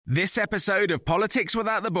This episode of Politics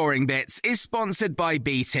Without the Boring Bits is sponsored by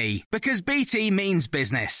BT, because BT means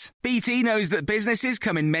business. BT knows that businesses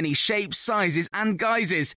come in many shapes, sizes and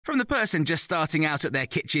guises, from the person just starting out at their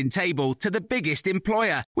kitchen table to the biggest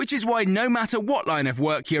employer, which is why no matter what line of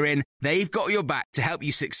work you're in, they've got your back to help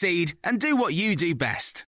you succeed and do what you do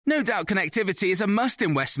best. No doubt connectivity is a must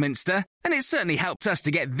in Westminster, and it certainly helped us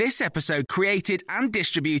to get this episode created and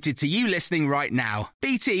distributed to you listening right now.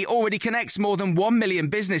 BT already connects more than 1 million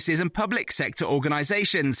businesses and public sector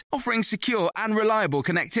organisations, offering secure and reliable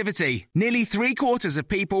connectivity. Nearly 3/4 of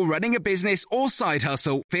people running a business or side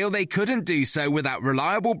hustle feel they couldn't do so without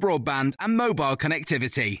reliable broadband and mobile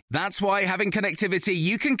connectivity. That's why having connectivity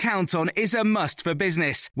you can count on is a must for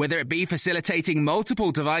business, whether it be facilitating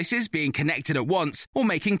multiple devices being connected at once, or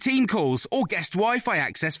making team calls or guest Wi-Fi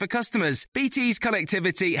access for customers. BT's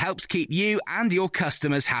connectivity helps keep you and your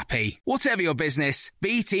customers happy. Whatever your business,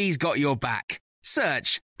 BT's got your back.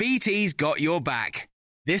 Search BT's got your back.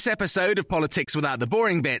 This episode of Politics Without the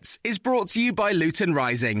Boring Bits is brought to you by Luton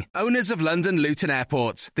Rising, owners of London Luton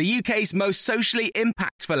Airport, the UK's most socially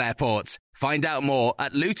impactful airport. Find out more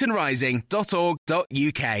at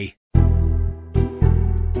lutonrising.org.uk.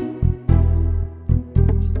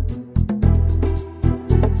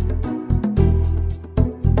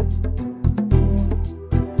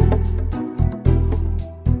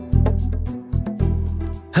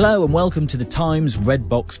 Hello and welcome to the Times Red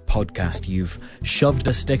Box podcast. You've shoved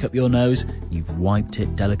a stick up your nose, you've wiped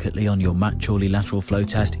it delicately on your Matt Chorley lateral flow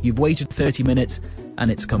test, you've waited 30 minutes and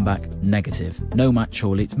it's come back negative. No Matt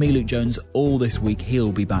Chorley, it's me, Luke Jones, all this week.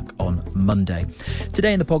 He'll be back on Monday.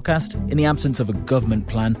 Today in the podcast, in the absence of a government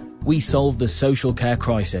plan, we solve the social care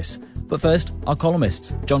crisis. But first, our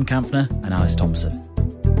columnists, John Kampfner and Alice Thompson.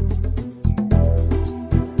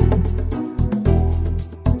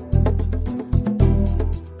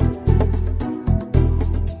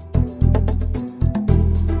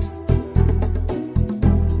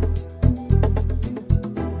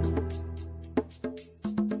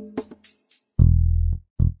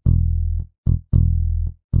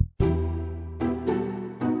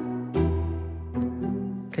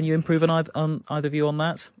 Can you improve on either of you on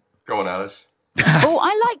that? Go on, Alice. Oh,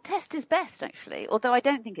 I like test is best, actually, although I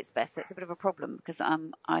don't think it's best. It's a bit of a problem because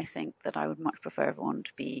I think that I would much prefer everyone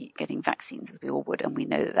to be getting vaccines, as we all would, and we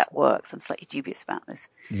know that that works. I'm slightly dubious about this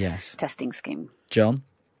testing scheme. John?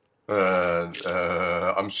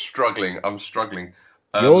 I'm struggling.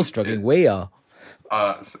 You're struggling. We are.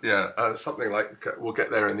 Something like we'll get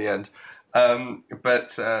there in the end. No,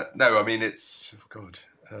 I mean, it's... God...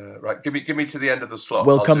 right, give me to the end of the slot.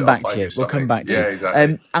 We'll come back to you. Yeah,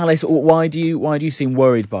 exactly. Alice, why do you seem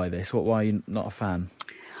worried by this? Why are you not a fan?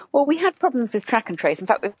 Well, we had problems with track and trace. In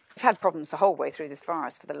fact, we've had problems the whole way through this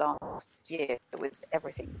virus for the last year with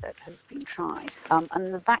everything that has been tried.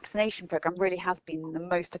 And the vaccination programme really has been the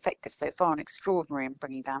most effective so far and extraordinary in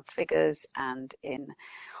bringing down figures and in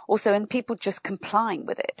people just complying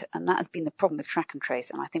with it. And that has been the problem with track and trace,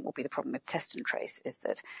 and I think will be the problem with test and trace, is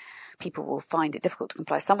that people will find it difficult to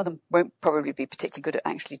comply. Some of them won't probably be particularly good at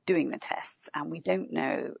actually doing the tests, and we don't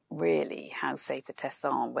know really how safe the tests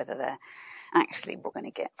are, whether they're actually we're going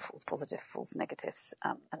to get false positives, false negatives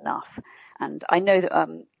enough. And I know that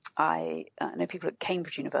I know people at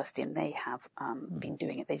Cambridge University, and they have been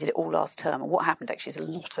doing it. They did it all last term, and what happened actually is a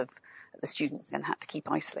lot of the students then had to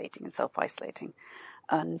keep isolating and self-isolating,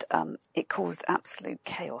 and it caused absolute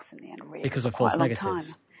chaos in the end. Really, because of false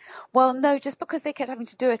negatives. Well, no, just because they kept having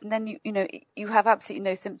to do it, and then you have absolutely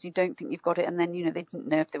no symptoms, you don't think you've got it, and then they didn't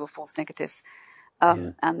know if they were false negatives.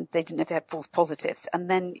 And they didn't know if they had false positives. And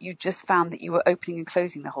then you just found that you were opening and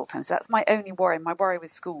closing the whole time. So that's my only worry. My worry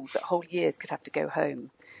with schools, that whole years could have to go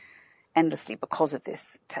home endlessly because of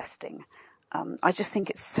this testing. I just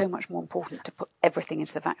think it's so much more important to put everything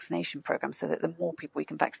into the vaccination programme so that the more people we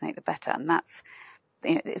can vaccinate, the better. And that's,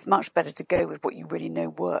 it's much better to go with what you really know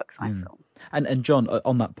works, I feel. And John,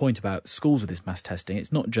 on that point about schools with this mass testing,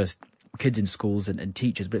 it's not just kids in schools and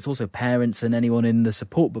teachers, but it's also parents and anyone in the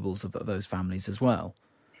support bubbles of those families as well.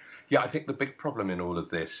 Yeah, I think the big problem in all of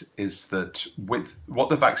this is that with what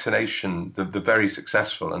the vaccination, the very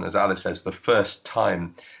successful, and as Alice says, the first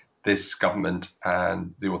time this government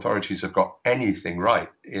and the authorities have got anything right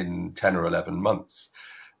in 10 or 11 months.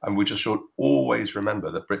 And we just should always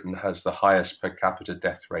remember that Britain has the highest per capita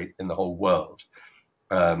death rate in the whole world,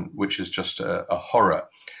 which is just a horror.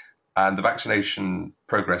 And the vaccination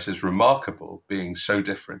progress is remarkable, being so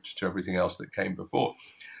different to everything else that came before.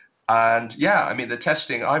 And yeah, I mean, the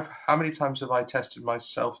testing, how many times have I tested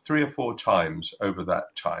myself? 3 or 4 times over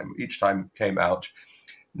that time. Each time came out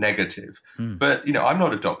negative. But, I'm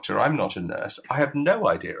not a doctor. I'm not a nurse. I have no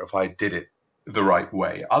idea if I did it the right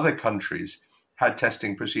way. Other countries had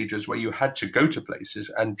testing procedures where you had to go to places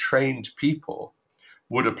and trained people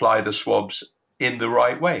would apply the swabs in the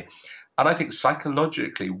right way. And I think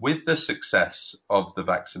psychologically, with the success of the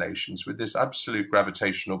vaccinations, with this absolute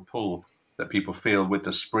gravitational pull that people feel with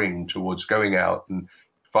the spring towards going out, and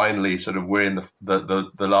finally sort of we're in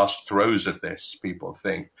the last throes of this, people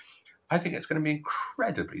think, I think it's going to be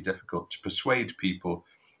incredibly difficult to persuade people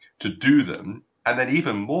to do them. And then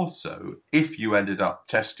even more so, if you ended up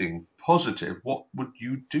testing positive, what would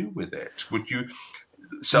you do with it? Would you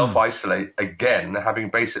self-isolate again, having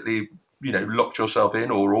basically, locked yourself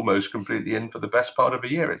in or almost completely in for the best part of a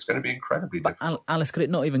year? It's going to be incredibly difficult. Alice, could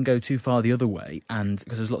it not even go too far the other way? And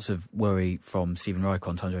because there's lots of worry from Stephen Reich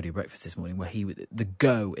on Times Radio Breakfast this morning, where the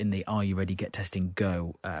go in the "Are you ready? Get testing,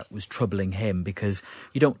 go" was troubling him, because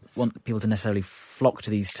you don't want people to necessarily flock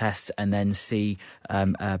to these tests and then see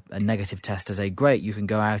a negative test as a great, you can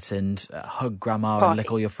go out and hug grandma and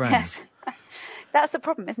lick all your friends. That's the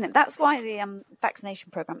problem, isn't it? That's why the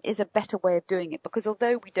vaccination programme is a better way of doing it, because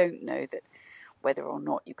although we don't know that whether or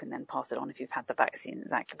not you can then pass it on if you've had the vaccine,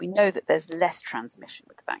 exactly, we know that there's less transmission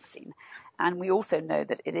with the vaccine. And we also know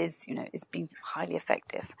that it is, it's been highly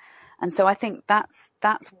effective. And so I think that's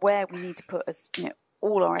where we need to put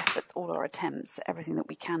all our effort, all our attempts, everything that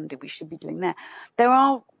we can do, we should be doing there. There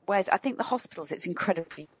are ways, I think the hospitals, it's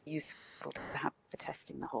incredibly useful to have the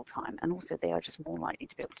testing the whole time, and also they are just more likely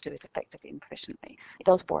to be able to do it effectively and efficiently. It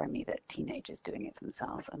does worry me that teenagers doing it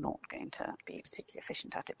themselves are not going to be particularly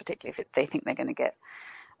efficient at it, particularly if they think they're going to get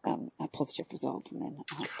a positive result and then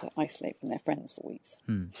have to isolate from their friends for weeks.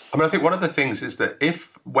 I mean, I think one of the things is that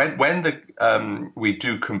when we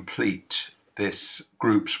do complete this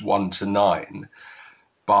groups 1 to 9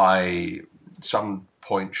 by some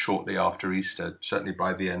point shortly after Easter, certainly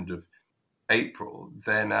by the end of April,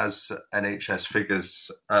 then as NHS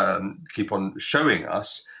figures keep on showing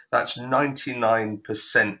us, that's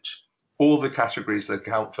 99%, all the categories that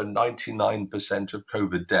account for 99% of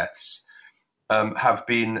COVID deaths have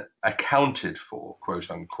been accounted for,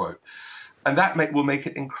 quote unquote. And that will make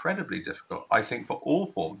it incredibly difficult, I think, for all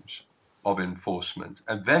forms of enforcement.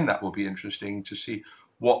 And then that will be interesting to see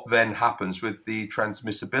what then happens with the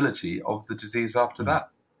transmissibility of the disease after that.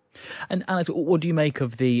 And Alice, what do you make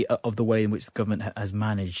of the way in which the government has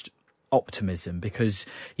managed optimism? Because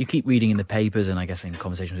you keep reading in the papers, and I guess in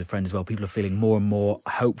conversations with friends as well, people are feeling more and more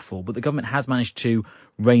hopeful. But the government has managed to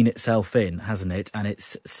rein itself in, hasn't it? And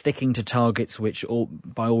it's sticking to targets which,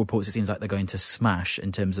 by all reports, it seems like they're going to smash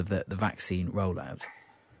in terms of the vaccine rollout.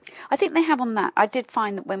 I think they have on that. I did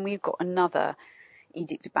find that when we've got another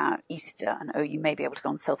edict about Easter and you may be able to go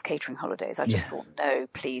on self-catering holidays, I just thought, no,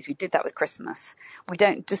 please, we did that with Christmas.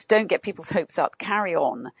 Don't get people's hopes up. Carry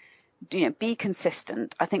on. Be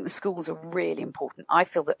consistent. I think the schools are really important. I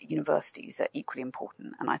feel that universities are equally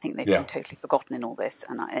important, and I think they've been totally forgotten in all this.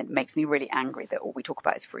 And it makes me really angry that all we talk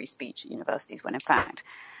about is free speech at universities, when in fact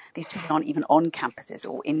these children aren't even on campuses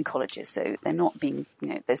or in colleges, so they're not being.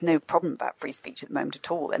 There's no problem about free speech at the moment at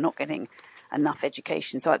all. They're not getting enough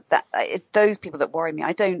education. So it's those people that worry me.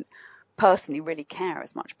 I don't personally really care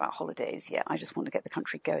as much about holidays yet. I just want to get the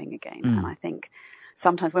country going again. And I think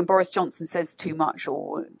sometimes when Boris Johnson says too much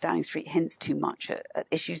or Downing Street hints too much at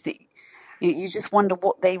issues that you just wonder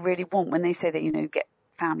what they really want when they say that, get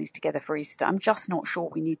families together for Easter. I'm just not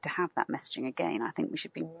sure we need to have that messaging again. I think we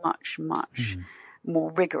should be much, much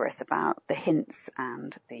more rigorous about the hints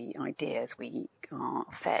and the ideas we are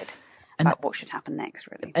fed about what should happen next,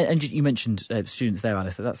 really. And you mentioned students there,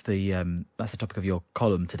 Alice. That's the topic of your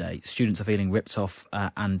column today. Students are feeling ripped off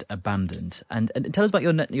and abandoned. And tell us about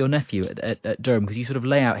your nephew at Durham, because you sort of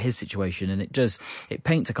lay out his situation, and it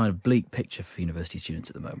paints a kind of bleak picture for university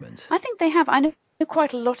students at the moment. I think they have. I know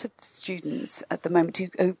quite a lot of students at the moment,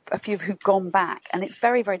 a few who've gone back, and it's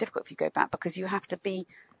very, very difficult if you go back because you have to be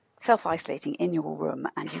self-isolating in your room,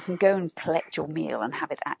 and you can go and collect your meal and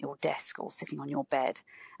have it at your desk or sitting on your bed.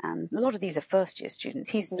 And a lot of these are first-year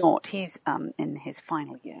students. He's not. He's in his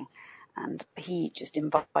final year, and he just had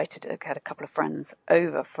a couple of friends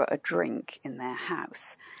over for a drink in their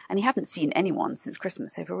house, and he hadn't seen anyone since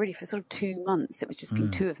Christmas. So for sort of 2 months, it was just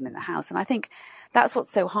been two of them in the house. And I think that's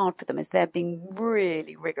what's so hard for them, is they're being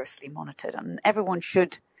really rigorously monitored, and everyone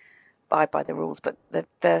should abide by the rules, but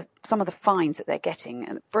some of the fines that they're getting,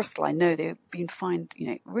 and at Bristol, I know they've been fined,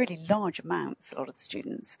 really large amounts, a lot of the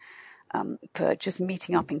students, for just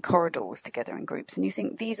meeting up in corridors together in groups. And you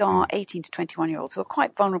think these are 18 to 21-year-olds who are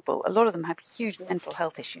quite vulnerable. A lot of them have huge mental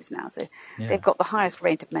health issues now, so they've got the highest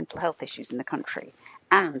rate of mental health issues in the country.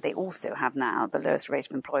 and they also have now the lowest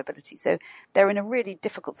rate of employability. So they're in a really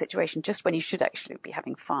difficult situation just when you should actually be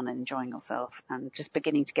having fun and enjoying yourself and just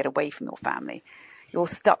beginning to get away from your family. You're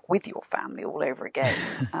stuck with your family all over again,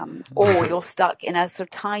 or you're stuck in a sort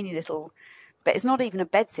of tiny little, but it's not even a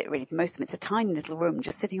bed sit really. For most of them, it's a tiny little room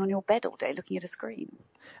just sitting on your bed all day looking at a screen.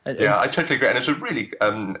 Yeah, I totally agree. And it's a really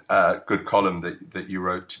good column that you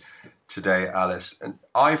wrote today, Alice. And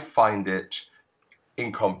I find it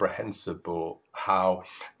incomprehensible how,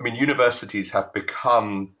 universities have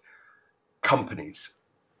become companies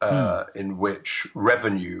in which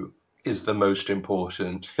revenue is the most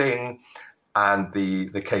important thing. And the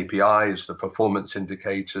KPIs, the performance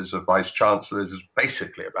indicators of vice chancellors is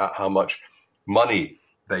basically about how much money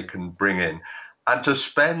they can bring in. And to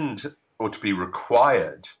spend, or to be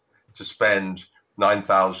required to spend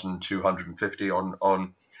 $9,250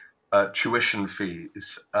 on tuition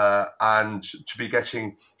fees and to be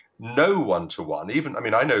getting no one-to-one. Even,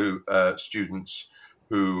 I know students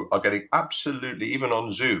who are getting absolutely, even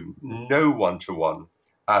on Zoom, no one-to-one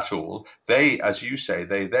at all. They, as you say,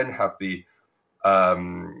 they then have the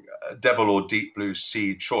devil or deep blue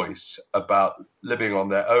sea choice about living on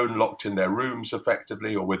their own, locked in their rooms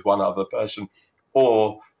effectively, or with one other person,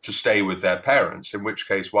 or to stay with their parents, in which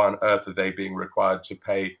case, why on earth are they being required to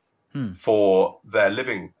pay for their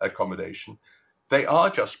living accommodation? They are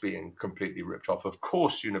just being completely ripped off. Of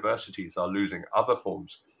course, universities are losing other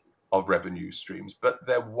forms of revenue streams, but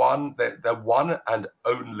their one and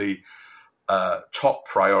only top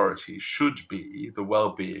priority should be the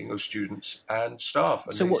well-being of students and staff.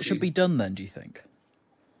 And so what should be done then, do you think?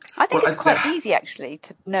 I think it's quite easy, actually,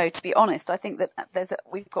 to know, to be honest. I think that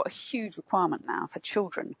we've got a huge requirement now for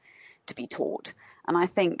children to be taught. And I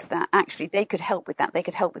think that actually they could help with that. They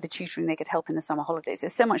could help with the tutoring. They could help in the summer holidays.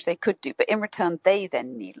 There's so much they could do. But in return, they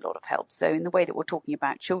then need a lot of help. So in the way that we're talking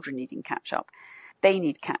about children needing catch-up, they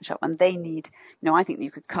need catch-up, and they need, I think that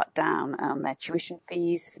you could cut down their tuition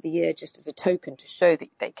fees for the year just as a token to show that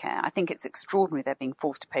they care. I think it's extraordinary they're being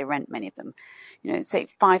forced to pay rent, many of them. Say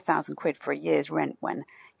 5,000 quid for a year's rent when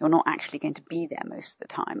you're not actually going to be there most of the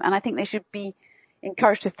time. And I think they should be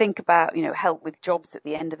encouraged to think about, help with jobs at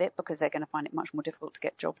the end of it, because they're going to find it much more difficult to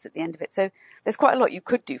get jobs at the end of it. So there's quite a lot you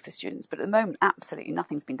could do for students, but at the moment, absolutely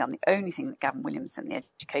nothing's been done. The only thing that Gavin Williamson, the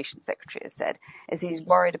Education Secretary, has said is he's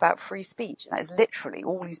worried about free speech. That is literally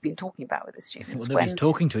all he's been talking about with the students. Well, nobody's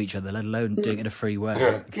talking to each other, let alone doing it in a free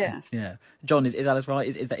way. Yeah. John, is Alice right?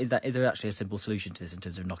 Is there actually a simple solution to this in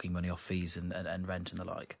terms of knocking money off fees and rent and the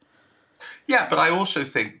like? Yeah, but I also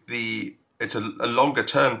think it's a longer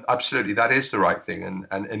term. Absolutely, that is the right thing,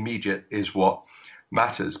 and immediate is what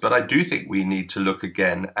matters. But I do think we need to look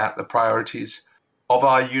again at the priorities of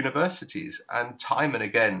our universities. And time and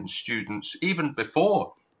again, students, even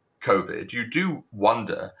before COVID, you do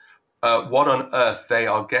wonder what on earth they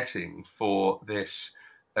are getting for this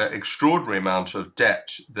extraordinary amount of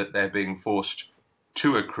debt that they're being forced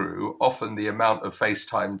to accrue. Often the amount of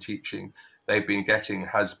FaceTime teaching they've been getting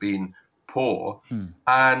has been poor.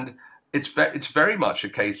 And it's very much a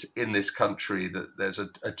case in this country that there's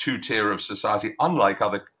a two-tier of society, unlike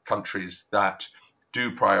other countries that do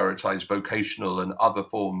prioritize vocational and other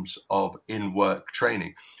forms of in-work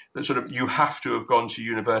training, that sort of you have to have gone to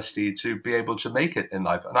university to be able to make it in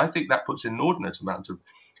life. And I think that puts inordinate amount of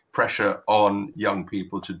pressure on young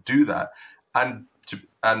people to do that. And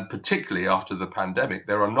particularly after the pandemic,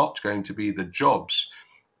 there are not going to be the jobs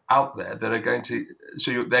out there that are going to,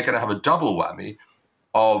 so they're going to have a double whammy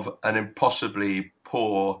of an impossibly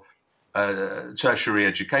poor tertiary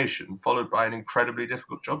education, followed by an incredibly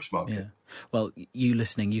difficult jobs market. Yeah. Well, you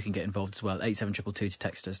listening, you can get involved as well. 87222 to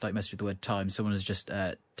text us, like message with the word time. Someone has just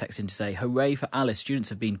texted in to say, hooray for Alice. Students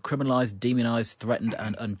have been criminalised, demonised, threatened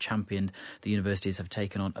and unchampioned. The universities have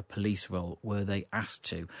taken on a police role. Were they asked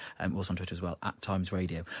to? Also on Twitter as well, @Times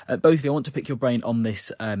Radio. Both of you, I want to pick your brain on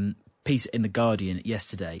this piece in The Guardian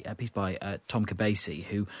yesterday, a piece by Tom Cabasi,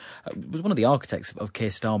 who was one of the architects of Keir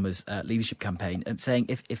Starmer's leadership campaign, saying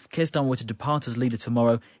if Keir Starmer were to depart as leader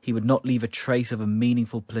tomorrow, he would not leave a trace of a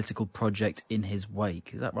meaningful political project in his wake.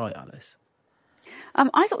 Is that right, Alice?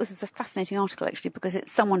 I thought this was a fascinating article, actually, because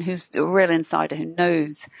it's someone who's a real insider who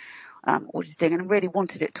knows what he's doing and really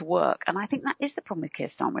wanted it to work. And I think that is the problem with Keir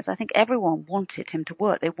Starmer, is I think everyone wanted him to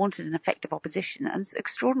work. They wanted an effective opposition, and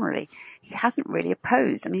extraordinarily, he hasn't really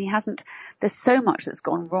opposed. I mean, there's so much that's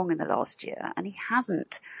gone wrong in the last year, and he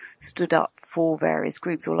hasn't stood up for various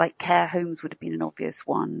groups, or like care homes would have been an obvious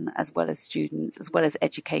one, as well as students, as well as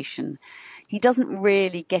education. He doesn't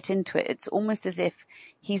really get into it. It's almost as if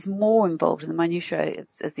he's more involved in the minutiae,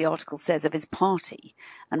 as the article says, of his party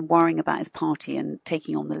and worrying about his party and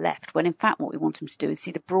taking on the left, left, when in fact what we want him to do is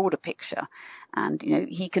see the broader picture. And,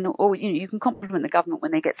 he can always, you can compliment the government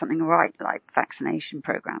when they get something right, like vaccination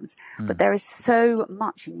programs. But there is so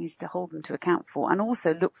much he needs to hold them to account for, and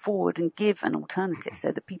also look forward and give an alternative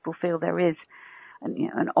so that people feel there is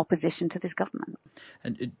an opposition to this government.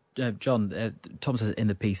 And John, Tom says in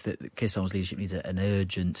the piece that Keir Starmer's leadership needs an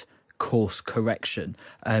urgent course correction.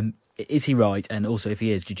 Is he right? And also, if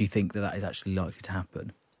he is, did you think that is actually likely to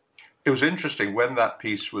happen? It was interesting when that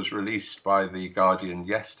piece was released by The Guardian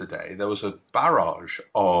yesterday, there was a barrage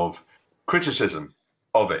of criticism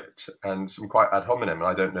of it and some quite ad hominem. And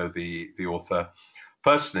I don't know the author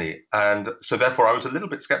personally. And so therefore I was a little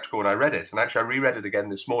bit skeptical when I read it. And actually I reread it again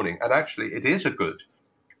this morning. And actually it is a good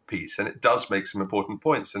piece and it does make some important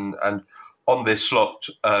points. And on this slot,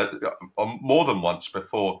 on more than once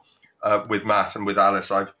before with Matt and with Alice,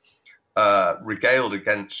 I've regaled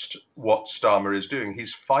against what Starmer is doing.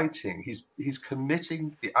 He's fighting. He's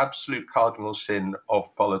committing the absolute cardinal sin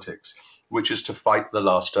of politics, which is to fight the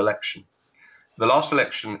last election. The last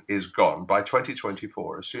election is gone. By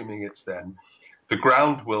 2024, assuming it's then, the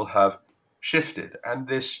ground will have shifted. And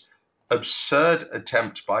this absurd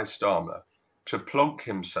attempt by Starmer to plonk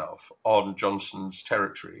himself on Johnson's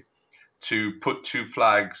territory, to put two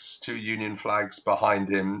Union flags behind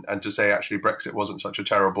him and to say actually Brexit wasn't such a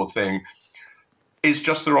terrible thing, is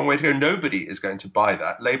just the wrong way to go. Nobody is going to buy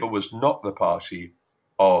that. Labour was not the party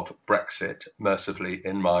of Brexit, mercifully,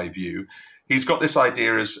 in my view. He's got this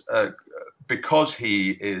idea as because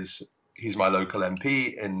he's my local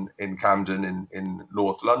MP in Camden in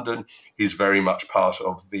North London, he's very much part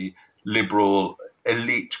of the liberal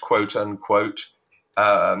elite, quote unquote,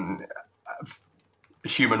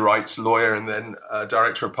 human rights lawyer and then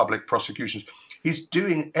director of public prosecutions. He's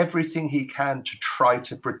doing everything he can to try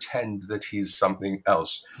to pretend that he's something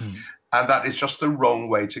else. And that is just the wrong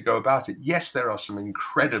way to go about it. Yes, there are some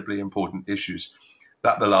incredibly important issues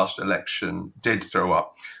that the last election did throw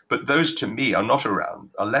up. But those to me are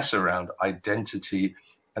less around identity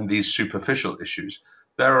and these superficial issues.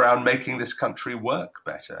 They're around making this country work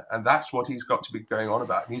better. And that's what he's got to be going on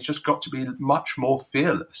about. And he's just got to be much more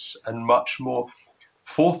fearless and much more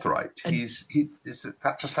forthright. He's just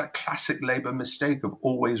that classic Labour mistake of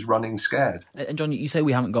always running scared. And John, you say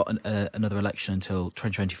we haven't got another election until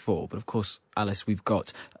 2024, but of course, Alice, we've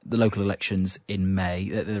got the local elections in May,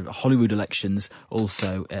 the Holyrood elections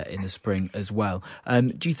also in the spring as well.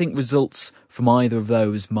 Do you think results from either of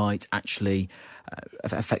those might actually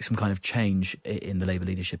affect some kind of change in the Labour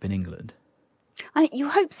leadership in England? You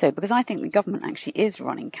hope so, because I think the government actually is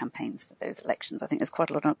running campaigns for those elections. I think there's quite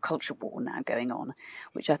a lot of culture war now going on,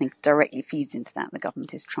 which I think directly feeds into that. The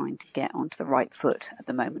government is trying to get onto the right foot at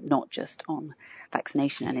the moment, not just on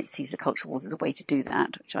vaccination, and it sees the culture wars as a way to do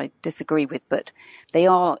that, which I disagree with, but they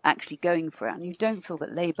are actually going for it. And you don't feel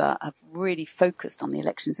that Labour have really focused on the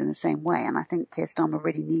elections in the same way, and I think Keir Starmer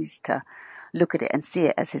really needs to look at it and see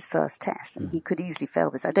it as his first test, and he could easily fail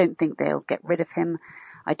this. I don't think they'll get rid of him.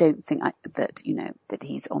 I don't think that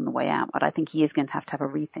he's on the way out, but I think he is going to have a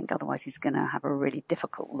rethink. Otherwise, he's going to have a really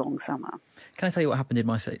difficult long summer. Can I tell you what happened in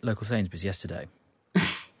my local Sainsbury's yesterday?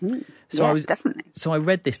 Definitely. So I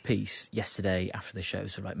read this piece yesterday after the show,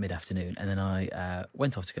 sort of like mid-afternoon, and then I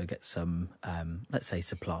went off to go get some, let's say,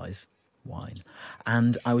 supplies, wine.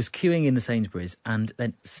 And I was queuing in the Sainsbury's, and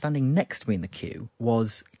then standing next to me in the queue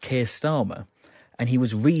was Keir Starmer, and he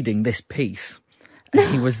was reading this piece. And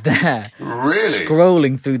he was there, really?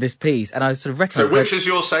 Scrolling through this piece, and I sort of recognised. So, which is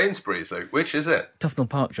your Sainsbury's, Luke? Which is it? Tufnell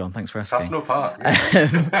Park, John. Thanks for asking. Tufnell Park.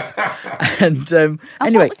 And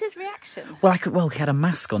anyway, what was his reaction? Well, he had a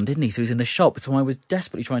mask on, didn't he? So he was in the shop. So I was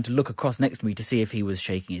desperately trying to look across next to me to see if he was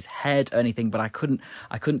shaking his head or anything, but I couldn't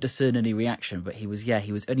discern any reaction. But he was, and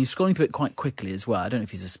he was scrolling through it quite quickly as well. I don't know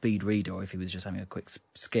if he's a speed reader or if he was just having a quick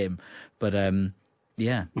skim, but do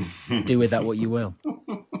with that what you will.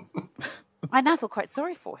 I now feel quite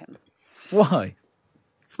sorry for him. Why?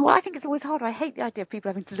 Well, I think it's always hard. I hate the idea of people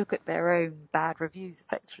having to look at their own bad reviews,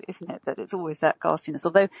 effectively, isn't it? That it's always that ghastliness.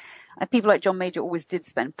 Although people like John Major always did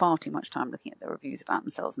spend far too much time looking at the reviews about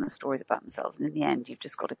themselves and the stories about themselves. And in the end, you've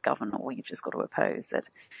just got to govern or you've just got to oppose that.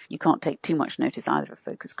 You can't take too much notice either of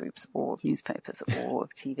focus groups or of newspapers or of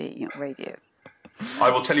TV, radio. I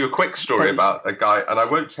will tell you a quick story about a guy, and I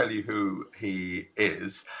won't tell you who he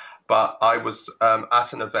is, but I was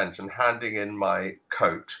at an event and handing in my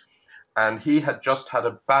coat, and he had just had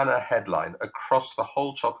a banner headline across the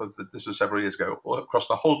whole top of this was several years ago, across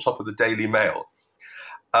the whole top of the Daily Mail,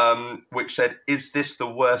 which said, "Is this the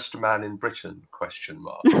worst man in Britain?" ?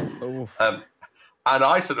 And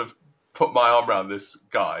I sort of put my arm around this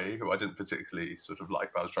guy, who I didn't particularly sort of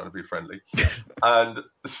like, but I was trying to be friendly, and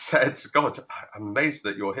said, God, I'm amazed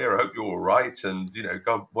that you're here. I hope you're all right. And,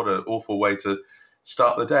 God, what an awful way to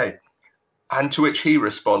start the day. And to which he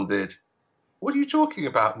responded, what are you talking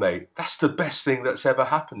about, mate? That's the best thing that's ever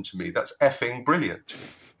happened to me. That's effing brilliant.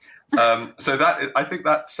 So that, I think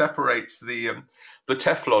that separates the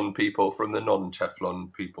Teflon people from the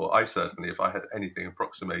non-Teflon people. I certainly, if I had anything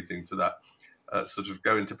approximating to that, sort of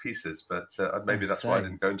go into pieces. But maybe that's why I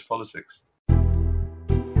didn't go into politics.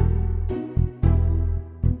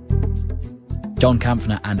 John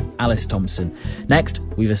Kampfner and Alice Thompson. Next,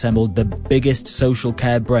 we've assembled the biggest social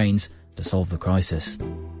care brains to solve the crisis.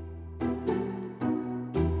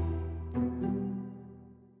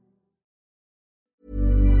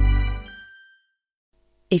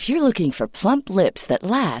 If you're looking for plump lips that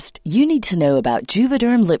last, you need to know about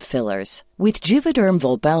Juvederm lip fillers. With Juvederm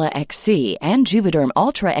Volbella XC and Juvederm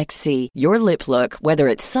Ultra XC, your lip look, whether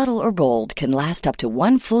it's subtle or bold, can last up to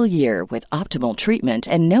 1 full year with optimal treatment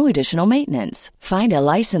and no additional maintenance. Find a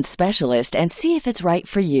licensed specialist and see if it's right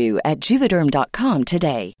for you at Juvederm.com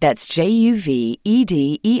today. That's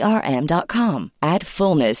JUVEDERM.com. Add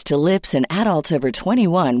fullness to lips in adults over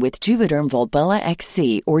 21 with Juvederm Volbella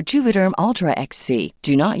XC or Juvederm Ultra XC.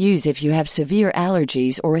 Do not use if you have severe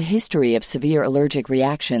allergies or a history of severe allergic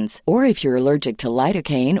reactions, or if you're allergic to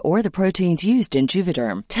lidocaine or the proteins used in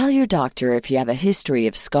Juvederm. Tell your doctor if you have a history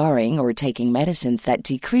of scarring or taking medicines that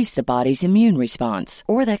decrease the body's immune response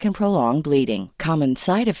or that can prolong bleeding. Common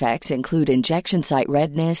side effects include injection site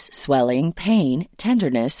redness, swelling, pain,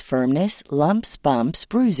 tenderness, firmness, lumps, bumps,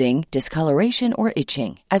 bruising, discoloration, or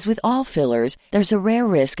itching. As with all fillers, there's a rare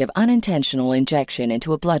risk of unintentional injection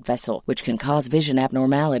into a blood vessel, which can cause vision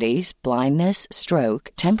abnormalities, blindness,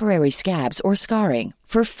 stroke, temporary scabs, or scarring.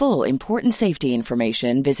 For full, important safety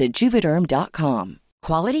information, visit Juvederm.com.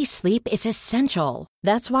 Quality sleep is essential.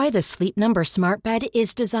 That's why the Sleep Number Smart Bed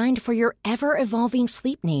is designed for your ever-evolving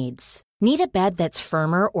sleep needs. Need a bed that's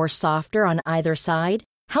firmer or softer on either side?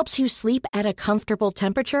 Helps you sleep at a comfortable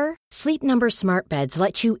temperature? Sleep Number Smart Beds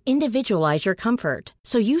let you individualize your comfort,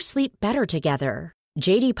 so you sleep better together.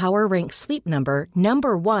 J.D. Power ranks Sleep Number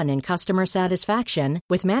number 1 in customer satisfaction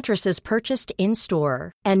with mattresses purchased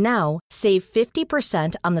in-store. And now, save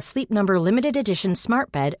 50% on the Sleep Number Limited Edition Smart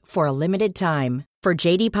Bed for a limited time. For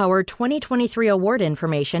J.D. Power 2023 award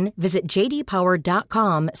information, visit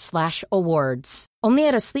jdpower.com/awards. Only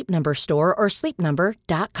at a Sleep Number store or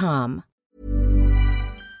sleepnumber.com.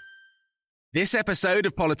 This episode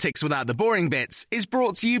of Politics Without the Boring Bits is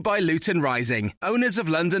brought to you by Luton Rising, owners of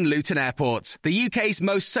London Luton Airport, the UK's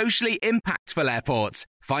most socially impactful airport.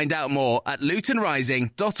 Find out more at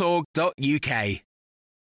lutonrising.org.uk.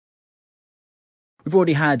 We've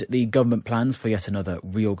already had the government plans for yet another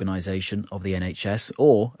reorganisation of the NHS,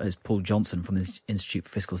 or, as Paul Johnson from the Institute for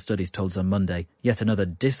Fiscal Studies told us on Monday, yet another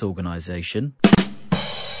disorganisation.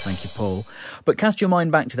 Thank you, Paul. But cast your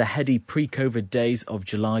mind back to the heady pre-COVID days of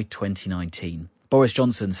July 2019. Boris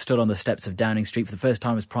Johnson stood on the steps of Downing Street for the first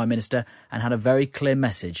time as Prime Minister and had a very clear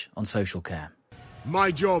message on social care. My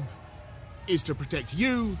job is to protect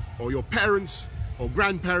you or your parents or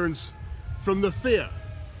grandparents from the fear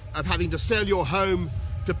of having to sell your home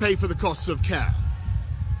to pay for the costs of care.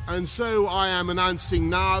 And so I am announcing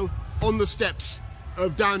now on the steps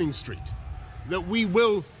of Downing Street that we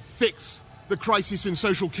will fix the crisis in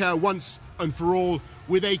social care once and for all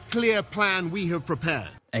with a clear plan we have prepared.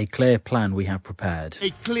 A clear plan we have prepared.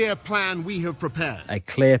 A clear plan we have prepared. A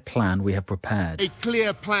clear plan we have prepared. A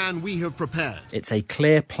clear plan we have prepared. It's a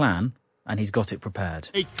clear plan, and he's got it prepared.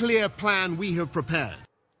 A clear plan we have prepared.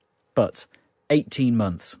 But 18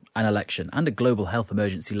 months, an election, and a global health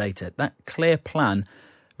emergency later, that clear plan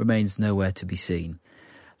remains nowhere to be seen.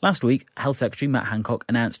 Last week, Health Secretary Matt Hancock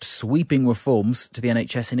announced sweeping reforms to the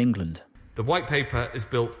NHS in England. The White Paper is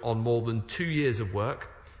built on more than 2 years of work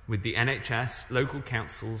with the NHS, local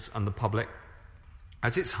councils and the public.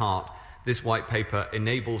 At its heart, this White Paper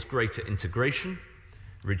enables greater integration,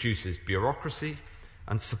 reduces bureaucracy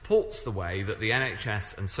and supports the way that the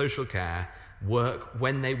NHS and social care work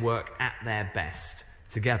when they work at their best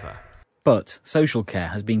together. But social care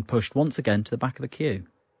has been pushed once again to the back of the queue.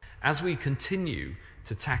 As we continue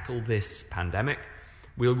to tackle this pandemic,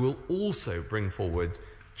 we will also bring forward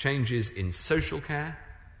changes in social care,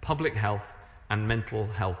 public health and mental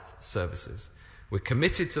health services. We're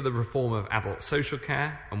committed to the reform of adult social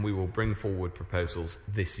care and we will bring forward proposals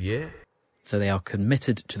this year. So they are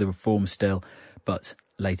committed to the reform still, but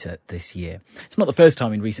later this year. It's not the first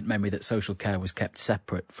time in recent memory that social care was kept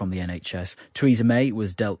separate from the NHS. Theresa May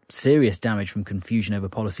was dealt serious damage from confusion over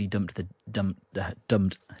policy dubbed the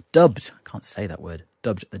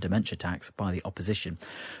dementia tax by the opposition.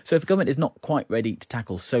 So if the government is not quite ready to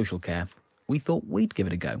tackle social care, we thought we'd give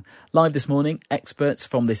it a go. Live this morning, experts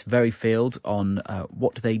from this very field on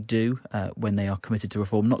what do they do when they are committed to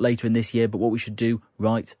reform, not later in this year, but what we should do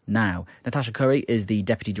right now. Natasha Curry is the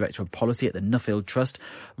Deputy Director of Policy at the Nuffield Trust.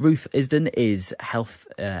 Ruth Isden is Health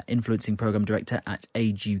Influencing Programme Director at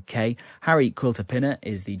Age UK. Harry Quilter-Pinner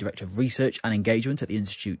is the Director of Research and Engagement at the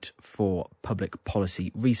Institute for Public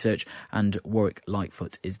Policy Research. And Warwick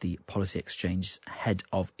Lightfoot is the Policy Exchange's Head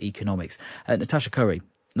of Economics. Natasha Curry,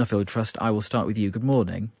 Nuffield Trust, I will start with you. Good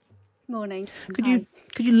morning. Morning. Could you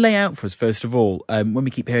lay out for us, first of all, when we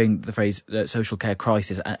keep hearing the phrase social care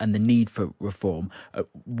crisis and the need for reform,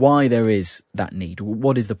 why there is that need?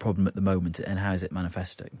 What is the problem at the moment and how is it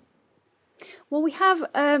manifesting? Well, we have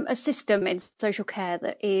a system in social care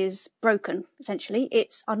that is broken, essentially.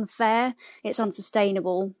 It's unfair, it's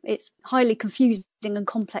unsustainable, it's highly confusing and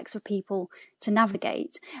complex for people to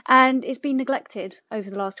navigate. And it's been neglected over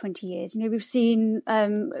the last 20 years. You know, we've seen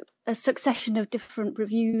a succession of different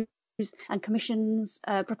reviews and commissions,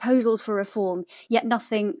 proposals for reform, yet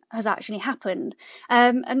nothing has actually happened.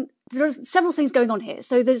 And there are several things going on here.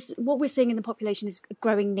 So what we're seeing in the population is a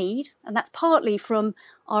growing need, and that's partly from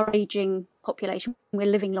our ageing population. We're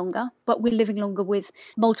living longer, but we're living longer with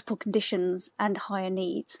multiple conditions and higher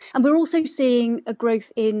needs. And we're also seeing a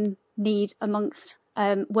growth in need amongst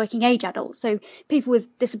working age adults. So people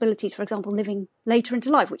with disabilities, for example, living later into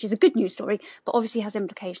life, which is a good news story, but obviously has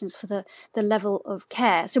implications for the level of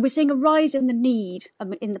care. So we're seeing a rise in the need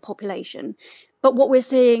in the population. But what we're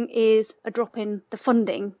seeing is a drop in the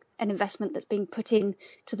funding and investment that's being put in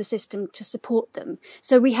to the system to support them.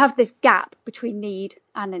 So we have this gap between need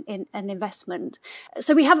and investment.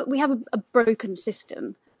 So we have a broken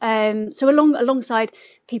system. So alongside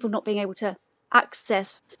people not being able to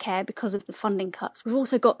access care because of the funding cuts, we've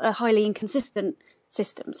also got a highly inconsistent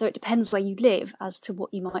system. So it depends where you live as to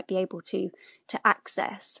what you might be able to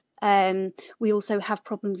access. We also have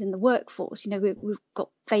problems in the workforce. You know, we've got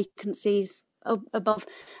vacancies above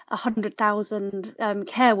 100,000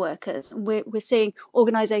 care workers. And we're seeing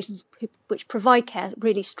organisations which provide care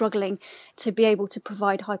really struggling to be able to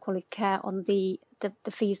provide high quality care on the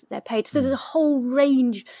fees that they're paid. So there's a whole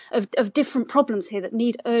range of different problems here that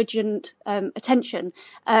need urgent attention,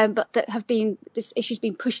 but this issue's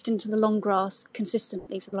been pushed into the long grass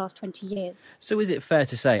consistently for the last 20 years. So is it fair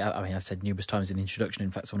to say, I mean, I've said numerous times in the introduction,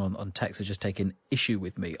 in fact, someone on text has just taken issue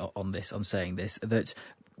with me on saying this, that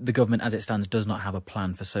the government as it stands does not have a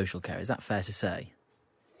plan for social care. Is that fair to say?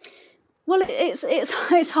 Well,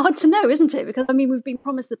 it's hard to know, isn't it? Because, I mean, we've been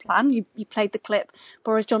promised the plan. You played the clip.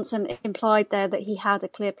 Boris Johnson implied there that he had a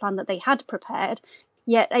clear plan that they had prepared.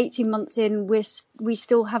 Yet 18 months in, we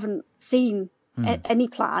still haven't seen any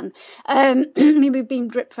plan. I mean, we've been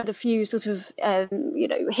drip-fed a few sort of,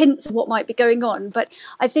 hints of what might be going on. But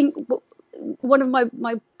I think one of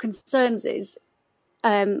my concerns is,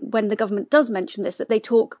 when the government does mention this, that they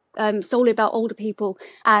talk solely about older people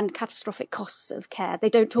and catastrophic costs of care. They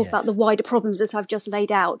don't talk about the wider problems that I've just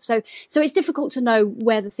laid out. So it's difficult to know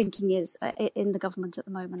where the thinking is in the government at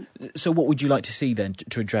the moment. So what would you like to see then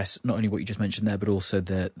to address not only what you just mentioned there, but also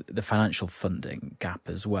the financial funding gap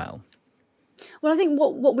as well? Well, I think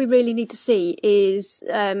what we really need to see is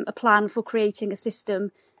a plan for creating a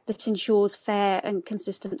system that ensures fair and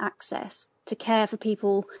consistent access to care for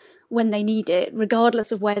people when they need it,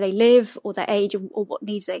 regardless of where they live or their age or what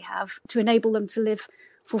needs they have, to enable them to live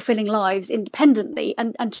fulfilling lives independently.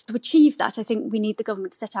 And to achieve that, I think we need the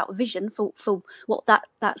government to set out a vision for what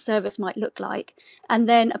that service might look like, and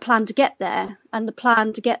then a plan to get there. And the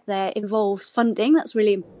plan to get there involves funding. That's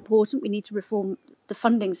really important. We need to reform the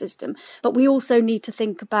funding system, but we also need to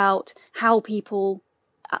think about how people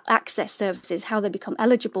access services, how they become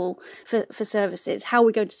eligible for services, how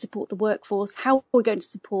we're going to support the workforce, how we're going to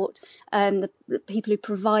support the people who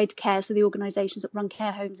provide care, so the organisations that run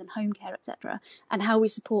care homes and home care, etc., and how we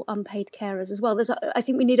support unpaid carers as well. I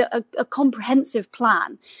think we need a comprehensive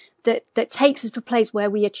plan that takes us to a place where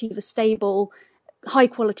we achieve a stable, high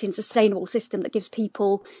quality and sustainable system that gives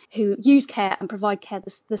people who use care and provide care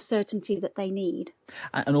the certainty that they need.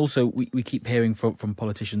 And also we keep hearing from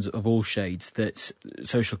politicians of all shades that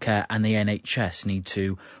social care and the NHS need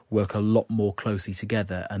to work a lot more closely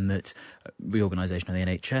together, and that reorganisation of the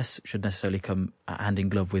NHS should necessarily come hand in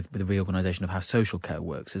glove with the reorganisation of how social care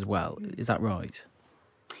works as well. Is that right?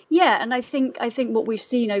 Yeah, and I think what we've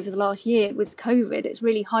seen over the last year with COVID, it's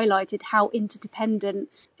really highlighted how interdependent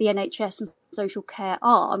the NHS and social care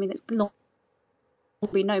are. I mean, it's not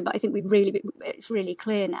we know, but I think it's really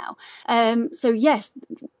clear now. So yes,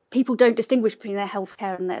 people don't distinguish between their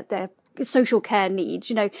healthcare and their social care needs.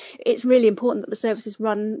 You know, it's really important that the services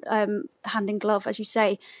run hand in glove, as you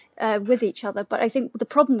say, with each other. But I think the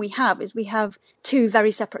problem we have is we have two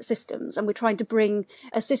very separate systems, and we're trying to bring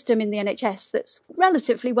a system in the NHS that's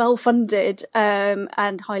relatively well funded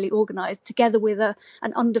and highly organised together with an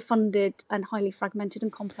underfunded and highly fragmented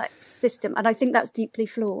and complex system. And I think that's deeply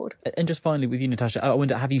flawed. And just finally with you, Natasha, I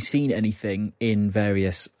wonder, have you seen anything in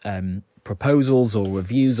various proposals or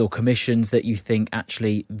reviews or commissions that you think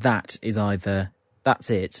actually that is either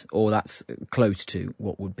that's it or that's close to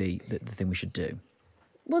what would be the thing we should do?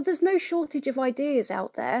 Well, there's no shortage of ideas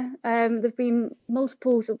out there. There've been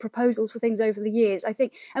multiple sort of proposals for things over the years. I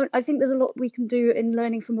think there's a lot we can do in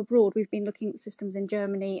learning from abroad. We've been looking at systems in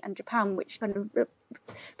Germany and Japan, which kind of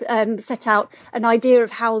set out an idea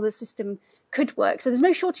of how the system could work. So there's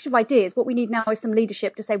no shortage of ideas. What we need now is some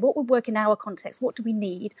leadership to say what would work in our context, what do we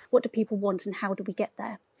need, what do people want, and how do we get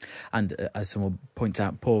there? And as someone points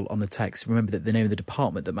out, Paul, on the text, remember that the name of the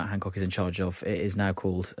department that Matt Hancock is in charge of is now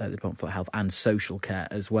called the Department for Health and Social Care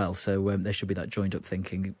as well. So there should be that joined up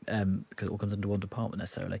thinking because it all comes under one department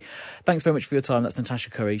necessarily. Thanks very much for your time. That's Natasha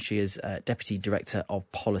Curry. She is Deputy Director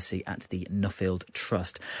of Policy at the Nuffield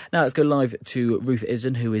Trust. Now let's go live to Ruth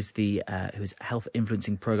Isden, who is Health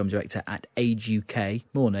Influencing Programme Director at Age UK.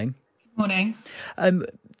 Morning. Morning.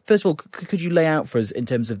 First of all, could you lay out for us in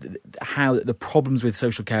terms of how the problems with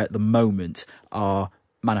social care at the moment are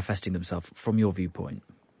manifesting themselves from your viewpoint?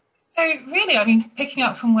 So really, I mean, picking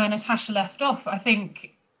up from where Natasha left off, I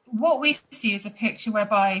think what we see is a picture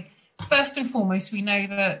whereby, first and foremost, we know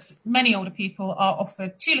that many older people are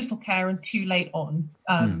offered too little care and too late on.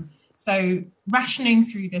 So rationing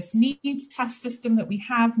through this needs test system that we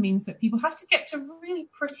have means that people have to get to a really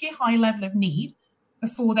pretty high level of need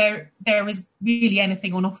before there is really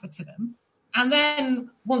anything on offer to them. And then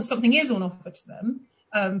once something is on offer to them,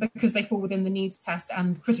 because they fall within the needs test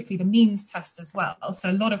and critically the means test as well. So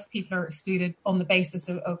a lot of people are excluded on the basis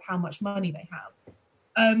of how much money they have.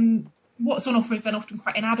 What's on offer is then often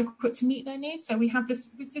quite inadequate to meet their needs. So we have this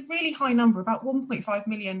a really high number, about 1.5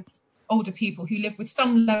 million older people who live with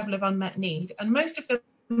some level of unmet need. And most of them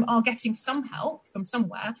are getting some help from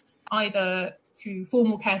somewhere, either through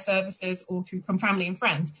formal care services or from family and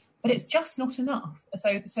friends, but it's just not enough.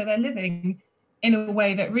 So they're living in a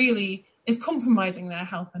way that really is compromising their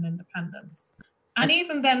health and independence. And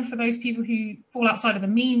even then, for those people who fall outside of the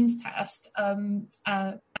means test,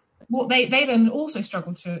 they then also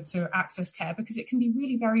struggle to access care because it can be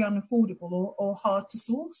really very unaffordable or hard to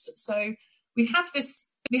source. So we have this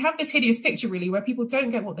hideous picture really where people don't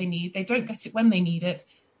get what they need, they don't get it when they need it.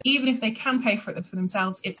 Even if they can pay for it for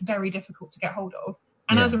themselves, it's very difficult to get hold of.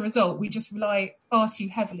 And as a result, we just rely far too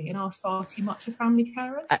heavily and ask far too much of family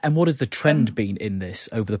carers. And what has the trend been in this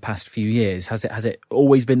over the past few years? Has it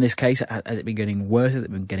always been this case? Has it been getting worse? Has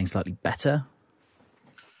it been getting slightly better?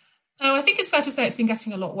 No, I think it's fair to say it's been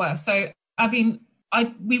getting a lot worse. So, I mean,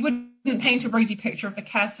 we wouldn't paint a rosy picture of the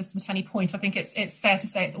care system at any point. I think it's fair to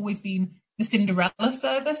say it's always been the Cinderella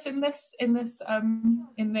service in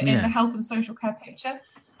the health and social care picture.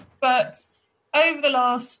 But over the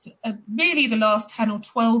last 10 or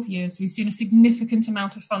 12 years, we've seen a significant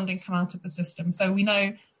amount of funding come out of the system. So we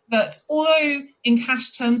know that although in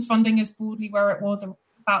cash terms, funding is broadly where it was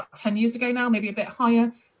about 10 years ago now, maybe a bit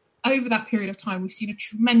higher, over that period of time, we've seen a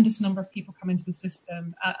tremendous number of people come into the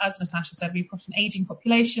system. As Natasha said, we've got an ageing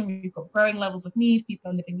population, we've got growing levels of need,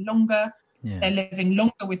 people are living longer. Yeah. They're living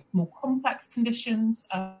longer with more complex conditions,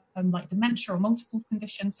 like dementia or multiple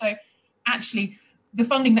conditions. So actually, the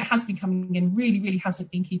funding that has been coming in really, really hasn't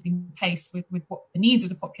been keeping pace with what the needs of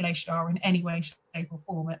the population are in any way, shape or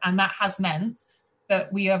form. And that has meant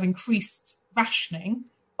that we have increased rationing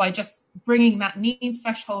by just bringing that needs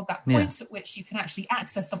threshold, that point at which you can actually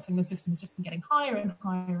access something. The system has just been getting higher and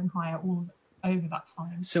higher and higher all over that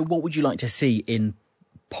time. So what would you like to see in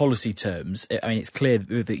policy terms? I mean, it's clear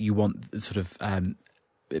that you want sort of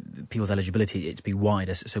people's eligibility to be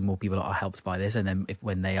wider, so more people are helped by this, and then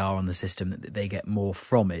when they are on the system, they get more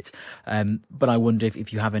from it. But I wonder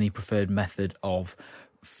if you have any preferred method of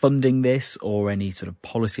funding this, or any sort of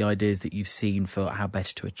policy ideas that you've seen for how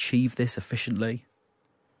better to achieve this efficiently.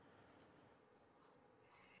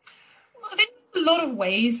 Well, I think there's a lot of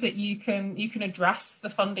ways that you can address the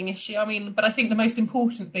funding issue. I mean, but I think the most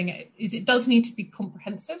important thing is it does need to be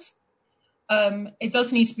comprehensive. it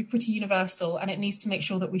does need to be pretty universal, and it needs to make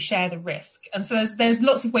sure that we share the risk. And so there's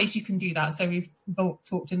lots of ways you can do that. So we've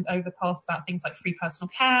talked over the past about things like free personal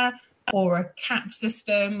care, or a cap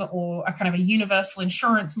system, or a kind of a universal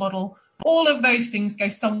insurance model. All of those things go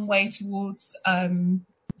some way towards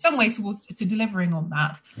to delivering on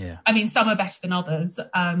that. Yeah. I mean, some are better than others.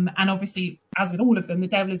 And obviously, as with all of them, the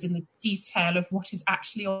devil is in the detail of what is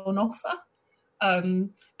actually on offer,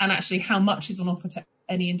 and actually how much is on offer to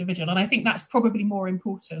any individual. And I think that's probably more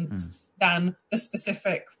important than the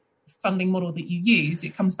specific funding model that you use.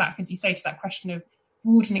 It comes back, as you say, to that question of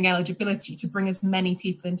broadening eligibility to bring as many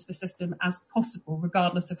people into the system as possible,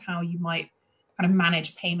 regardless of how you might kind of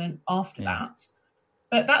manage payment after that.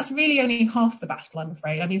 But that's really only half the battle, I'm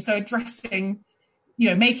afraid. I mean, so addressing,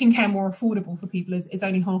 making care more affordable for people is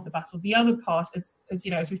only half the battle. The other part is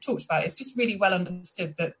as we've talked about, it's just really well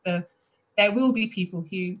understood that there will be people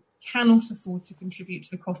who cannot afford to contribute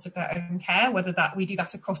to the cost of their own care, whether that we do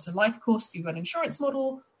that across the life course through an insurance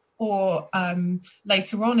model or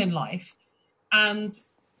later on in life. And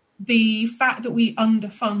the fact that we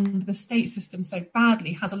underfund the state system so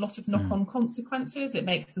badly has a lot of knock-on consequences. It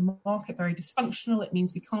makes the market very dysfunctional. It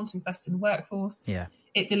means we can't invest in the workforce. Yeah.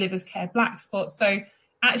 It delivers care black spots. So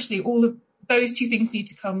actually all of those two things need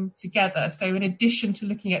to come together. So in addition to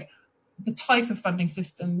looking at the type of funding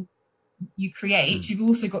system you create, you've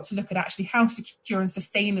also got to look at actually how secure and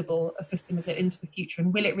sustainable a system is it into the future,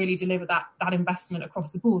 and will it really deliver that investment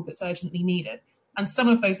across the board that's urgently needed. And some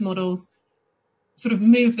of those models sort of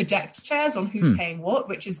move the deck chairs on who's paying what,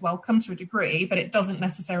 which is welcome to a degree, but it doesn't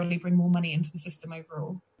necessarily bring more money into the system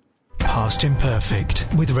overall. Past Imperfect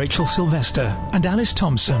with Rachel Sylvester and Alice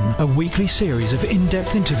Thompson, a weekly series of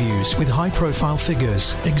in-depth interviews with high-profile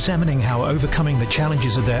figures examining how overcoming the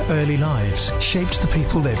challenges of their early lives shaped the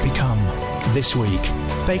people they've become. This week,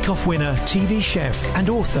 Bake Off winner, TV chef and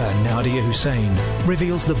author Nadia Hussain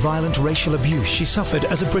reveals the violent racial abuse she suffered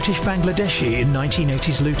as a British Bangladeshi in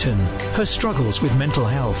 1980s Luton, her struggles with mental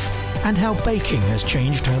health, and how baking has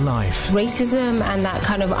changed her life. Racism and that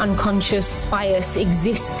kind of unconscious bias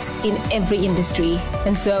exists in every industry.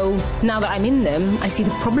 And so now that I'm in them, I see the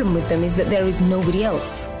problem with them is that there is nobody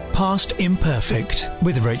else. Past Imperfect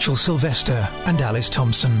with Rachel Sylvester and Alice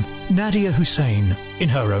Thompson. Nadia Hussain, in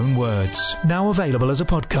her own words. Now available as a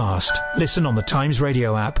podcast. Listen on the Times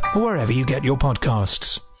Radio app or wherever you get your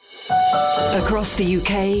podcasts. Across the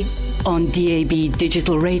UK, on DAB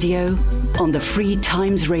digital radio, on the free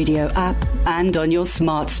Times Radio app and on your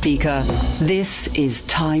smart speaker. This is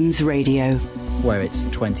Times Radio. Where it's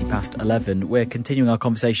 11:20. We're continuing our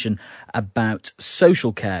conversation about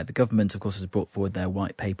social care. The government, of course, has brought forward their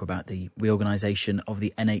white paper about the reorganisation of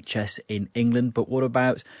the NHS in England. But what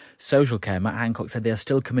about social care? Matt Hancock said they are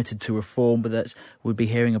still committed to reform, but that we'll be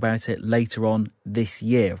hearing about it later on this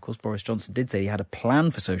year. Of course, Boris Johnson did say he had a plan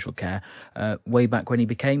for social care way back when he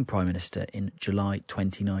became Prime Minister in July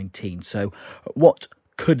 2019. So what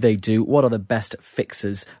could they do? What are the best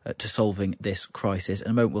fixes to solving this crisis?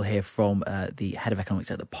 In a moment, we'll hear from the head of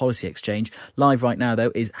economics at the Policy Exchange. Live right now,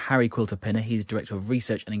 though, is Harry Quilter-Pinner. He's Director of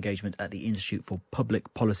Research and Engagement at the Institute for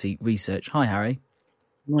Public Policy Research. Hi, Harry.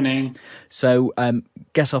 Morning. So,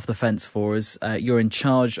 get off the fence for us. You're in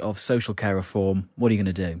charge of social care reform. What are you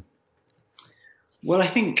going to do? Well, I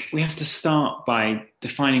think we have to start by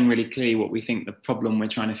defining really clearly what we think the problem we're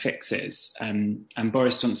trying to fix is. And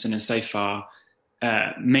Boris Johnson has so far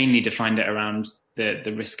mainly defined it around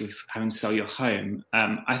the risk of having to sell your home.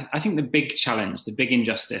 I think the big challenge, the big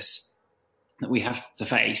injustice that we have to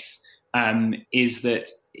face is that,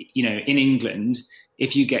 in England,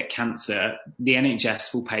 if you get cancer, the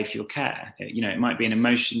NHS will pay for your care. It might be an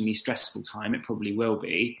emotionally stressful time, it probably will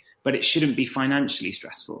be, but it shouldn't be financially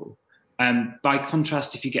stressful. By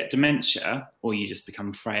contrast, if you get dementia or you just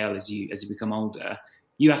become frail as you become older,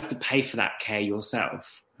 you have to pay for that care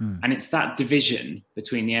yourself. And it's that division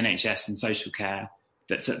between the NHS and social care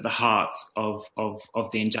that's at the heart of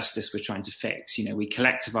the injustice we're trying to fix. We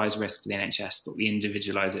collectivise risk for the NHS, but we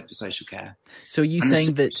individualise it for social care. So are you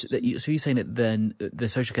saying that then the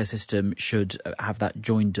social care system should have that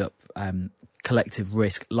joined up collective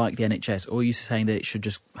risk like the NHS, or are you saying that it should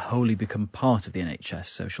just wholly become part of the NHS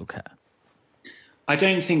social care? I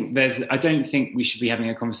don't think we should be having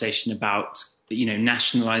a conversation about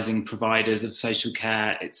nationalising providers of social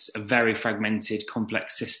care. It's a very fragmented,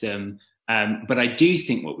 complex system. But I do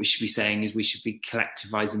think what we should be saying is we should be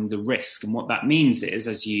collectivising the risk. And what that means is,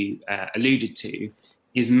 as you alluded to,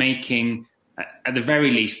 is making, at the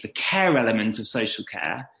very least, the care element of social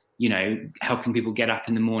care, helping people get up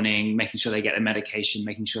in the morning, making sure they get their medication,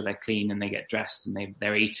 making sure they're clean and they get dressed and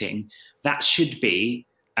they're eating. That should be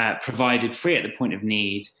provided free at the point of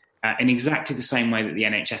need in exactly the same way that the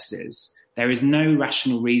NHS is. There is no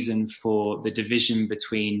rational reason for the division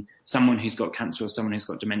between someone who's got cancer or someone who's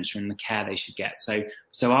got dementia and the care they should get. So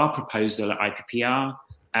our proposal at IPPR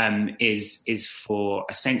is for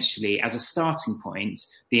essentially, as a starting point,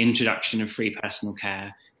 the introduction of free personal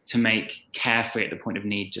care to make care free at the point of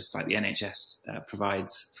need, just like the NHS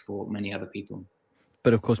provides for many other people.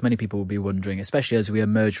 But of course, many people will be wondering, especially as we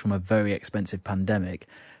emerge from a very expensive pandemic,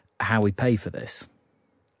 how we pay for this.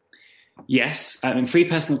 Yes, free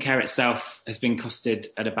personal care itself has been costed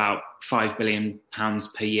at about £5 billion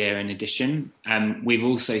per year in addition. We've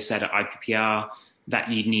also said at IPPR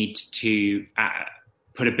that you need to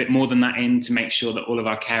put a bit more than that in to make sure that all of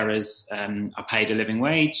our carers are paid a living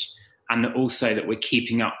wage, and that also that we're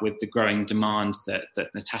keeping up with the growing demand that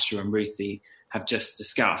Natasha and Ruthie have just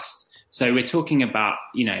discussed. So we're talking about,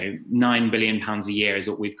 £9 billion a year is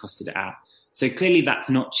what we've costed it at. So clearly that's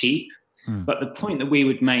not cheap. But the point that we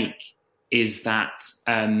would make is that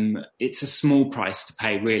it's a small price to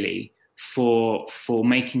pay, really, for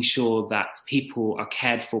making sure that people are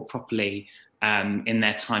cared for properly in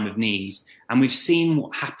their time of need. And we've seen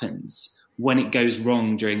what happens when it goes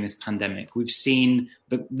wrong during this pandemic. We've seen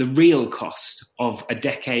the real cost of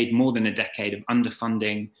more than a decade of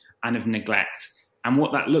underfunding and of neglect. And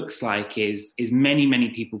what that looks like is many,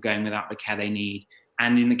 many people going without the care they need.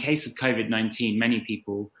 And in the case of COVID-19, many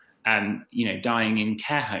people dying in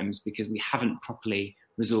care homes because we haven't properly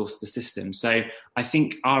resourced the system. So I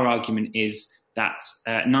think our argument is that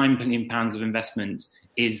 £9 billion of investment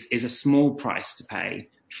is a small price to pay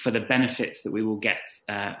for the benefits that we will get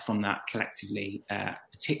from that collectively,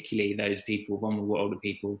 particularly those people, vulnerable older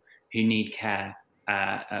people who need care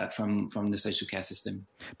from the social care system.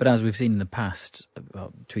 But as we've seen in the past,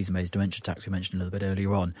 Theresa May's dementia tax we mentioned a little bit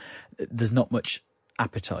earlier on, there's not much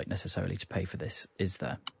appetite necessarily to pay for this, is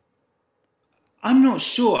there? I'm not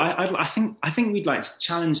sure. I think we'd like to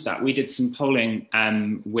challenge that. We did some polling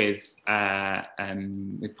with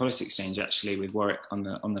Policy Exchange, actually, with Warwick on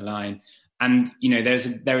the line, and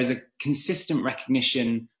there is a consistent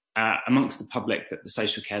recognition amongst the public that the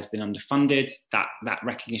social care has been underfunded. That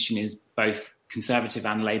recognition is both Conservative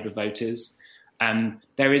and Labour voters.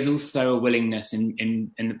 There is also a willingness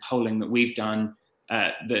in the polling that we've done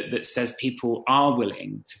that says people are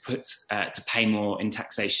willing to pay more in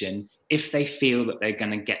taxation if they feel that they're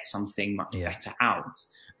going to get something much better out.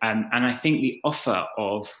 And I think the offer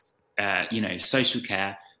of social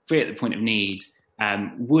care free at the point of need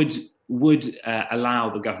would allow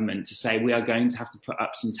the government to say we are going to have to put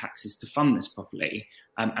up some taxes to fund this properly.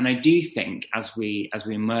 And I do think as we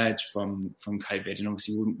emerge from COVID, and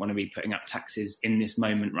obviously we wouldn't want to be putting up taxes in this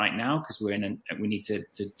moment right now because we need to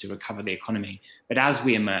recover the economy. But as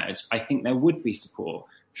we emerge, I think there would be support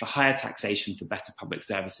for higher taxation for better public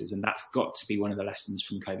services, and that's got to be one of the lessons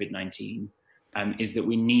from COVID-19. Is that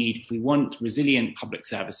if we want resilient public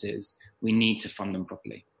services, we need to fund them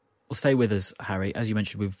properly. Well, stay with us, Harry. As you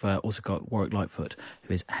mentioned, we've also got Warwick Lightfoot,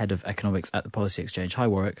 who is Head of Economics at the Policy Exchange. Hi,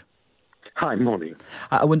 Warwick. Hi, morning.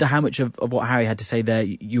 I wonder how much of what Harry had to say there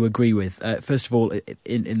you agree with. First of all,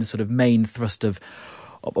 in the sort of main thrust of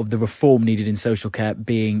the reform needed in social care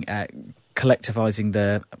being collectivising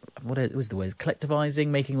collectivising,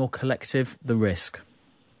 making more collective the risk.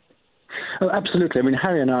 Oh, absolutely. I mean,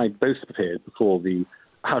 Harry and I both appeared before the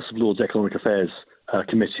House of Lords Economic Affairs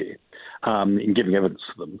Committee in giving evidence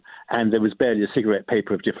for them, and there was barely a cigarette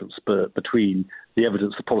paper of difference between the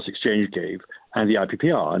evidence the Policy Exchange gave and the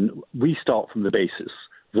IPPR. And we start from the basis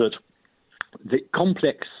that the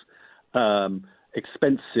complex,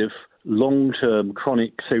 expensive, long-term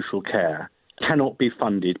chronic social care cannot be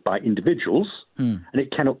funded by individuals, and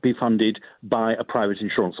it cannot be funded by a private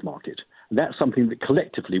insurance market. And that's something that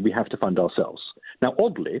collectively we have to fund ourselves. Now,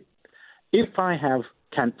 oddly, if I have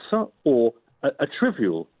cancer or a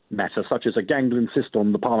trivial matter such as a ganglion cyst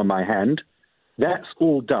on the palm of my hand, that's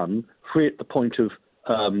all done free at the point of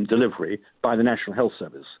delivery by the National Health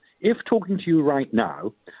Service. If talking to you right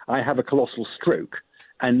now, I have a colossal stroke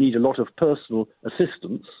and need a lot of personal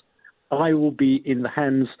assistance, I will be in the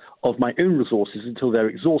hands of my own resources until they're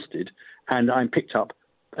exhausted, and I'm picked up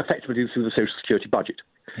effectively through the Social Security budget.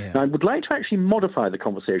 Yeah. Now, I would like to actually modify the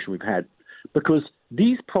conversation we've had, because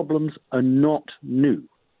these problems are not new.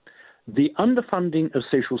 The underfunding of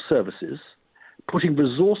social services, putting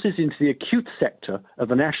resources into the acute sector of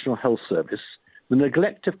the National Health Service, the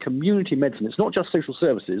neglect of community medicine, it's not just social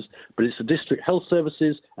services, but it's the district health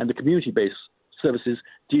services and the community-based services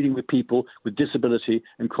dealing with people with disability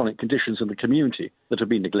and chronic conditions in the community that have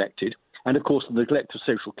been neglected. And, of course, the neglect of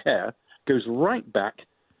social care goes right back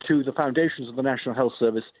to the foundations of the National Health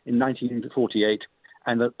Service in 1948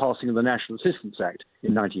 and the passing of the National Assistance Act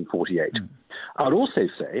in 1948. I would also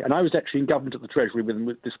say, and I was actually in government at the Treasury when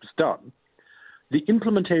this was done, the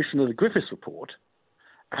implementation of the Griffiths report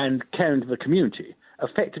and caring for the community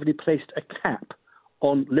effectively placed a cap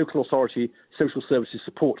on local authority social services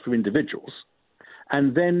support for individuals.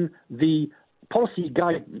 And then the policy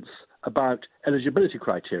guidance about eligibility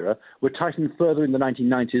criteria were tightened further in the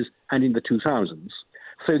 1990s and in the 2000s.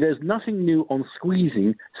 So there's nothing new on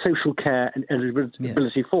squeezing social care and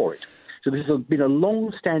eligibility for it. So this has been a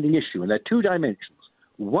long-standing issue, and there are two dimensions.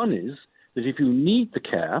 One is that if you need the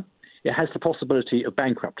care, it has the possibility of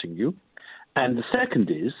bankrupting you. And the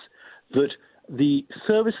second is that the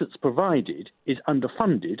service that's provided is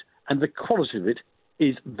underfunded, and the quality of it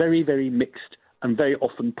is very, very mixed and very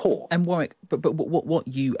often poor. And Warwick, but what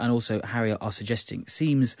you and also Harriet are suggesting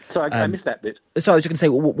seems... Sorry, I missed that bit. So I was just going to say,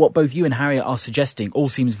 what both you and Harriet are suggesting all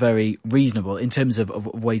seems very reasonable in terms of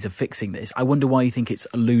ways of fixing this. I wonder why you think it's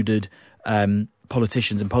eluded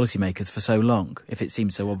politicians and policymakers for so long, if it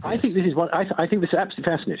seems so obvious. I think this is I think this is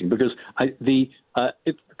absolutely fascinating, because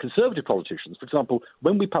if conservative politicians, for example,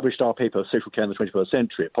 when we published our paper, Social Care in the 21st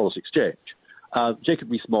Century, at Policy Exchange, Jacob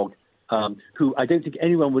Rees-Mogg, who I don't think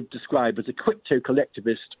anyone would describe as a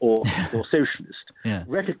crypto-collectivist or socialist,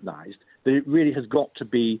 recognised that it really has got to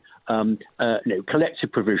be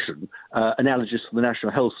collective provision, analogous to the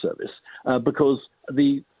National Health Service, because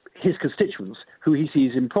his constituents, who he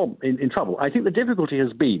sees in trouble. I think the difficulty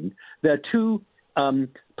has been there are two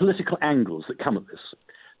political angles that come at this.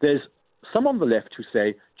 There's some on the left who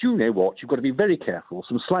say, do you know what, you've got to be very careful.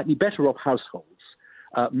 Some slightly better off households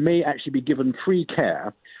may actually be given free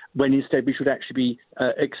care, when instead we should actually be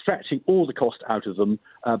extracting all the cost out of them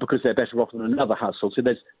because they're better off than another household. So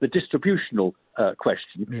there's the distributional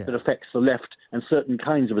question that affects the left and certain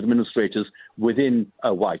kinds of administrators within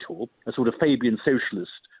Whitehall, a sort of Fabian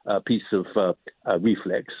socialist piece of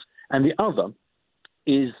reflex. And the other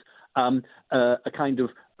is a kind of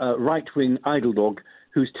right-wing idle dog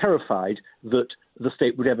who's terrified that the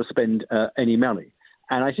state would ever spend any money.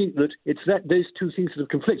 And I think that it's those two things that have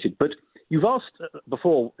conflicted. But you've asked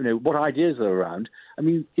before, what ideas are around. I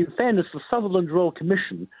mean, in fairness, the Sutherland Royal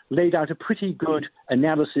Commission laid out a pretty good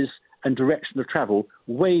analysis and direction of travel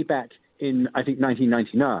way back in, I think,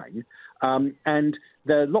 1999. And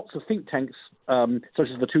there are lots of think tanks, such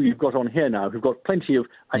as the two you've got on here now, who've got plenty of,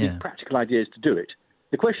 I think, practical ideas to do it.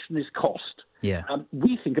 The question is cost.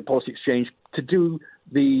 We think at Policy Exchange to do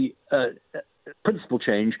the principal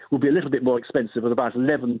change will be a little bit more expensive at about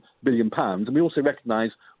 £11 billion. And we also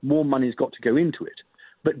recognise more money's got to go into it.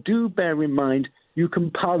 But do bear in mind, you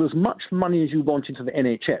can pile as much money as you want into the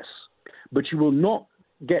NHS, but you will not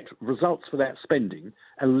get results for that spending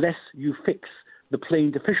unless you fix the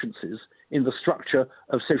plain deficiencies in the structure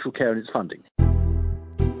of social care and its funding.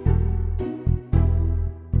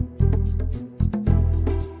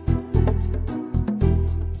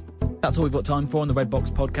 That's all we've got time for on the Red Box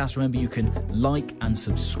podcast. Remember, you can like and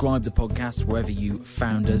subscribe the podcast wherever you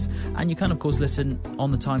found us. And you can, of course, listen on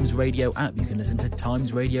the Times Radio app. You can listen to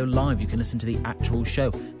Times Radio Live. You can listen to the actual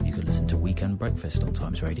show. You can listen to Weekend Breakfast on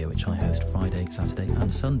Times Radio, which I host Friday, Saturday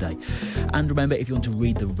and Sunday. And remember, if you want to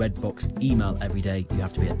read the Red Box email every day, you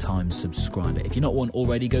have to be a Times subscriber. If you're not one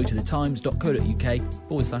already, go to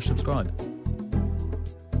thetimes.co.uk/subscribe.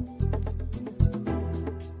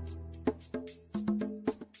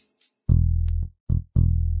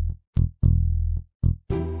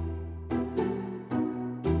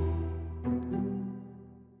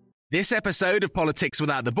 This episode of Politics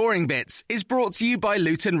Without the Boring Bits is brought to you by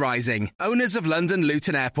Luton Rising, owners of London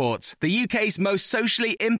Luton Airport, the UK's most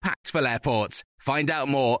socially impactful airport. Find out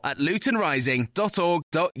more at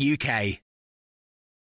lutonrising.org.uk.